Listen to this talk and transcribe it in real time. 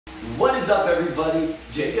What is up, everybody?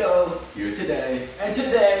 Jago here today, and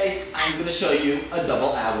today I'm going to show you a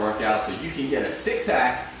double ab workout so you can get a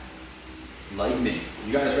six-pack like me.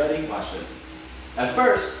 You guys ready? Watch this. At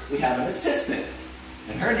first, we have an assistant,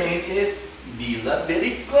 and her name is Vila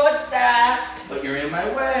Biricota, but you're in my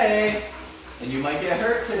way, and you might get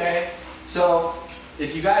hurt today. So,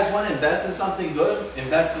 if you guys want to invest in something good,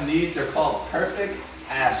 invest in these. They're called Perfect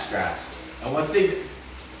Ab Straps, and what they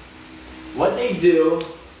do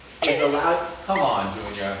is allow, come on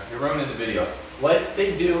Junior, you're ruining the video. What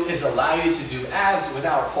they do is allow you to do abs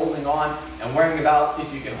without holding on and worrying about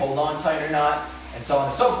if you can hold on tight or not, and so on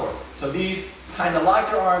and so forth. So these kind of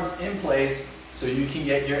lock your arms in place so you can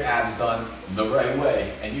get your abs done the right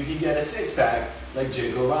way, and you can get a six-pack like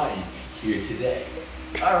Jago Ryan here today.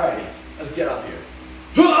 Alrighty, let's get up here.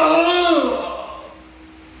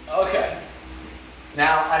 Okay.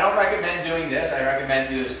 Now, I don't recommend doing this. I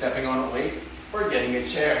recommend either stepping on a weight or getting a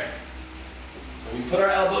chair. So we put our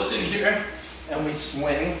elbows in here and we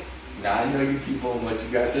swing. Now I know you people and what you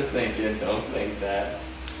guys are thinking. Don't think that.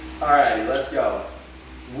 Alrighty, let's go.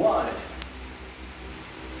 1,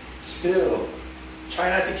 2. Try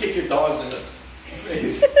not to kick your dogs in the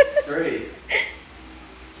face. 3,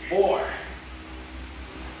 4,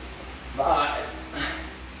 5,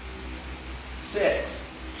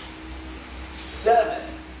 6, 7,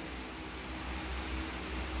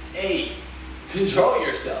 8. Control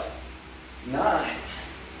yourself. 9,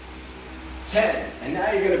 10. And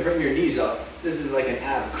now you're going to bring your knees up. This is like an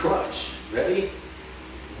ab crunch. Ready?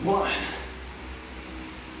 1,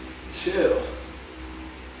 2,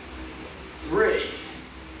 3,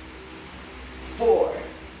 4,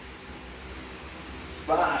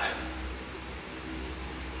 5,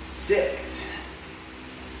 6,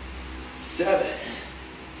 7,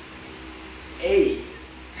 8,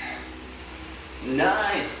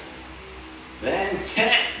 9, then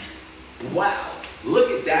 10. Wow,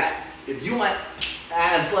 look at that. If you want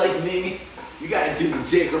abs like me, you gotta do the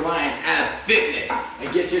Jago Ryan Ab Fitness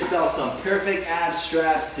and get yourself some perfect ab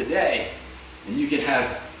straps today. And you can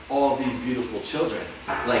have all these beautiful children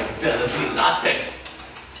like Vila Biricota.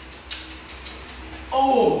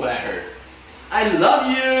 Oh, that hurt. I love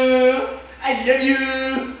you. I love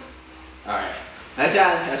you. All right,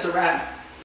 that's a wrap.